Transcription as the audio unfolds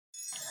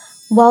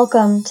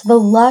Welcome to the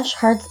Lush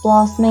Hearts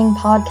Blossoming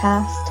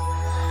podcast.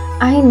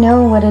 I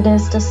know what it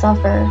is to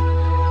suffer.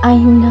 I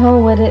know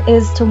what it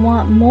is to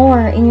want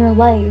more in your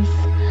life.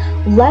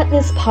 Let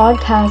this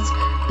podcast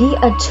be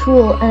a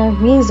tool and a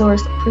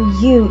resource for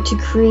you to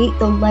create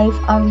the life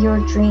of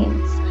your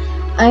dreams.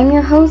 I'm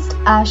your host,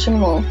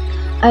 Ashen Wolf.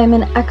 I am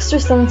an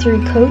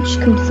extrasensory coach,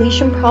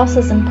 completion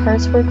process and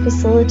parts work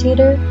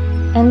facilitator,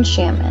 and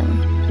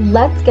shaman.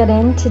 Let's get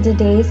into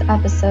today's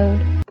episode.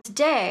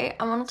 Today,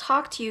 I want to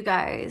talk to you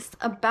guys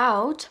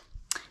about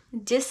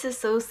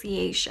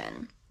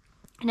dissociation.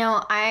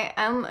 Now, I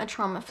am a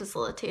trauma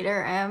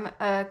facilitator. I am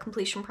a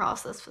completion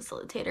process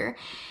facilitator.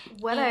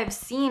 What I've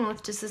seen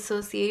with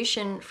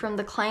dissociation from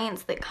the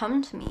clients that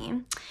come to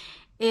me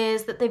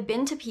is that they've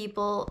been to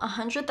people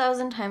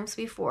 100,000 times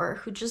before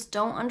who just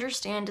don't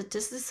understand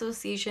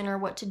dissociation or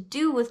what to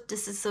do with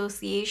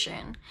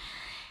dissociation.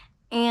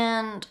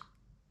 And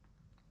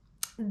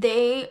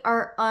they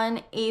are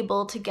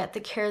unable to get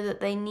the care that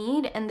they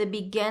need, and they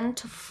begin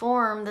to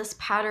form this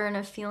pattern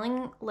of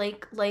feeling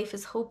like life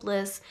is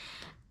hopeless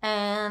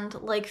and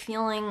like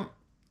feeling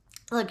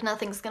like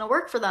nothing's going to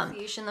work for them.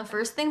 The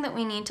first thing that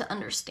we need to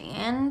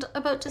understand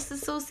about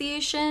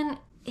dissociation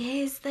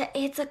is that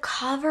it's a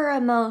cover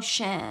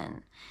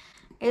emotion.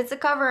 It's a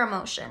cover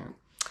emotion.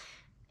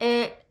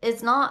 It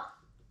is not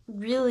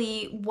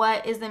really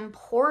what is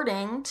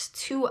important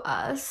to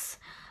us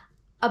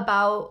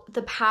about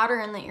the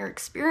pattern that you're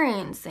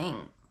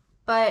experiencing,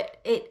 but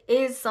it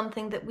is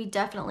something that we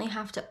definitely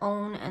have to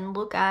own and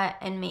look at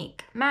and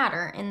make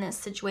matter in this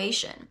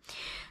situation.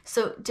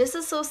 So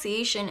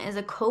disassociation is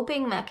a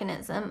coping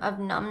mechanism of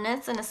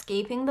numbness and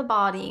escaping the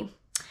body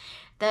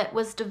that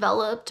was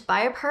developed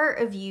by a part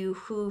of you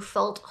who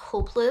felt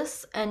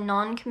hopeless and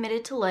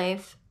non-committed to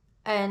life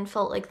and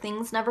felt like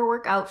things never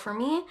work out for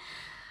me.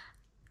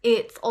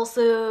 It's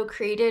also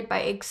created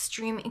by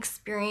extreme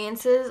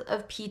experiences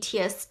of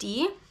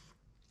PTSD.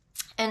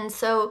 And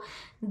so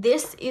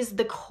this is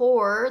the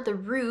core, the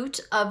root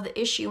of the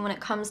issue when it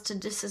comes to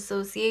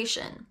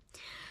disassociation.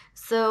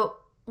 So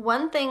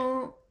one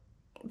thing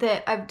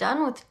that I've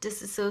done with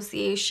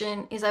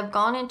disassociation is I've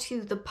gone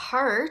into the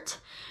part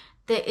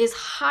that is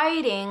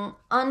hiding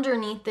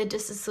underneath the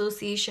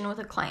disassociation with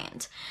a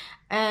client.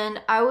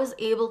 And I was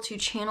able to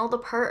channel the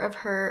part of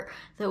her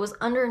that was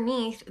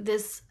underneath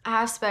this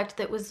aspect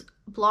that was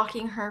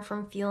blocking her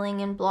from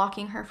feeling and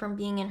blocking her from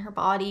being in her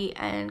body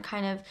and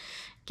kind of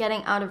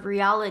getting out of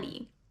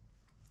reality.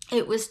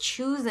 It was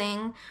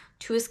choosing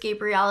to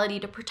escape reality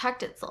to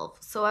protect itself.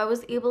 So I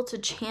was able to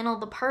channel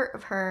the part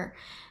of her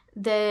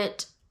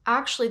that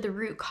actually the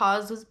root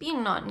cause was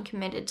being not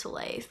committed to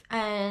life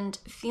and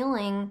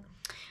feeling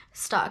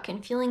stuck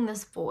and feeling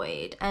this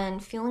void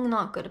and feeling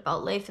not good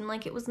about life and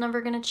like it was never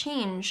going to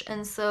change.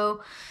 And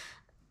so,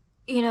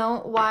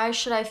 why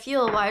should I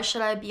feel? Why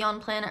should I be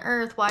on planet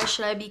Earth? Why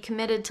should I be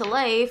committed to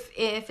life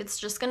if it's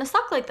just going to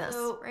suck like this?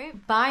 So,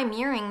 right? By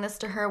mirroring this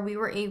to her, we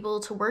were able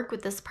to work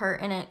with this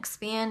part and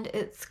expand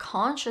its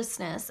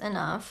consciousness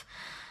enough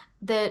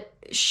that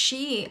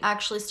she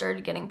actually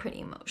started getting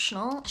pretty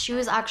emotional. She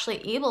was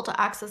actually able to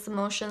access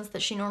emotions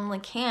that she normally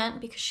can't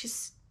because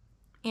she's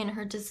in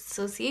her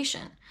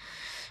disassociation.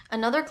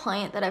 Another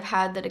client that I've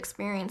had that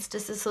experienced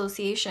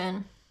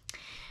disassociation,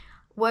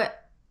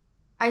 what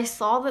I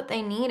saw that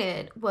they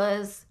needed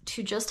was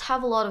to just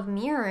have a lot of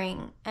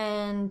mirroring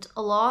and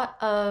a lot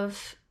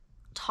of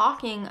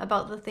talking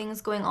about the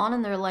things going on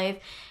in their life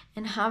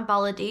and have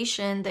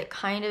validation that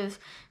kind of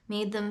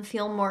made them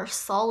feel more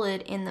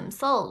solid in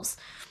themselves.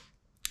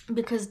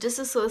 Because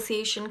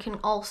disassociation can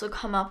also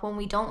come up when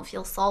we don't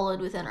feel solid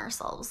within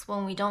ourselves,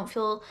 when we don't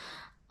feel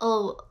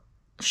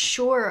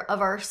sure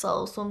of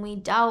ourselves, when we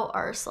doubt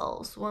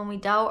ourselves, when we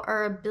doubt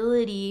our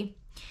ability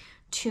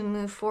to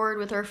move forward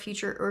with our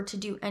future or to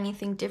do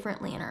anything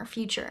differently in our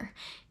future.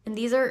 And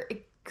these are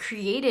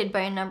created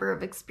by a number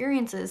of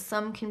experiences.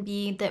 Some can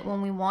be that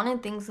when we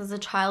wanted things as a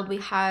child, we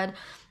had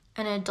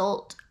an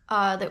adult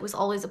that was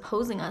always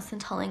opposing us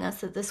and telling us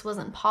that this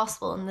wasn't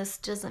possible and this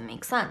doesn't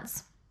make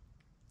sense.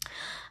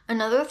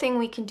 Another thing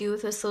we can do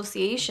with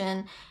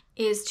association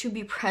is to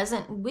be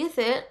present with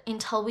it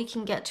until we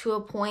can get to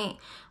a point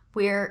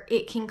where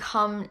it can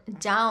come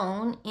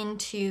down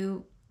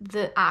into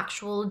the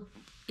actual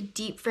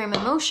deep frame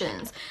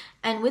emotions.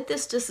 And with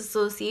this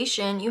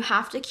disassociation, you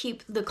have to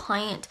keep the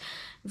client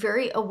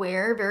very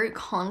aware, very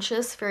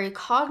conscious, very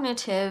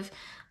cognitive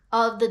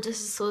of the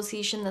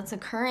disassociation that's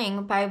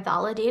occurring by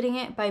validating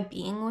it, by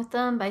being with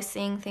them, by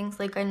saying things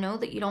like, I know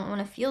that you don't want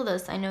to feel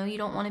this. I know you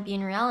don't want to be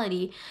in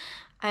reality.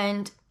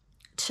 And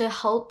to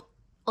help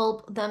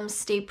them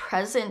stay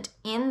present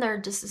in their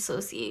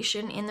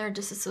disassociation, in their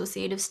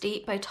dissociative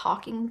state by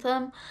talking to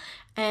them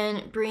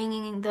and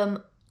bringing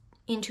them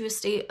into a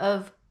state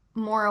of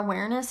more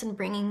awareness and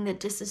bringing the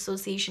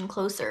disassociation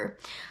closer.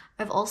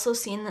 I've also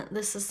seen that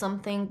this is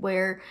something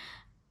where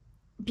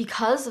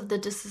because of the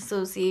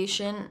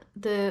disassociation,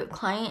 the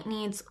client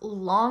needs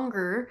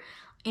longer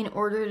in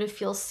order to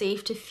feel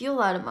safe to feel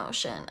that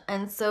emotion.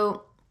 And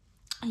so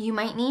you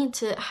might need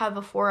to have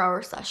a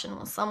 4-hour session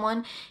with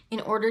someone in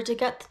order to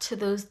get to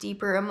those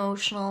deeper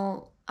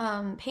emotional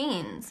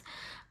pains.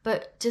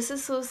 But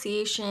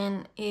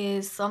disassociation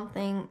is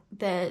something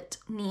that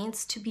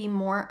needs to be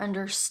more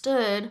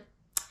understood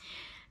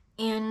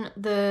in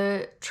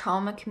the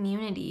trauma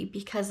community,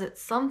 because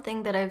it's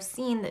something that I've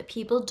seen that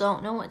people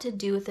don't know what to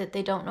do with it.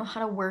 They don't know how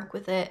to work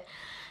with it.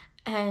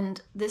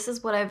 And this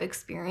is what I've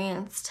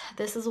experienced.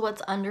 This is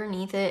what's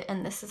underneath it,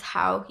 and this is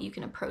how you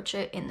can approach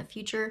it in the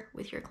future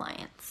with your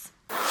clients.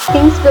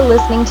 Thanks for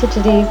listening to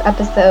today's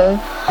episode.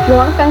 If you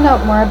want to find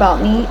out more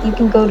about me, you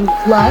can go to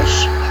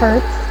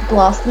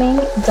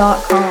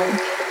blushheartsblossoming.com.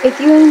 If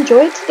you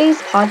enjoyed today's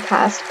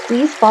podcast,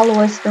 please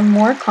follow us for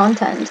more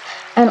content.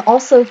 And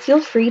also feel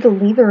free to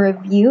leave a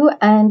review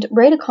and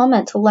write a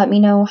comment to let me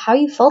know how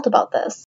you felt about this.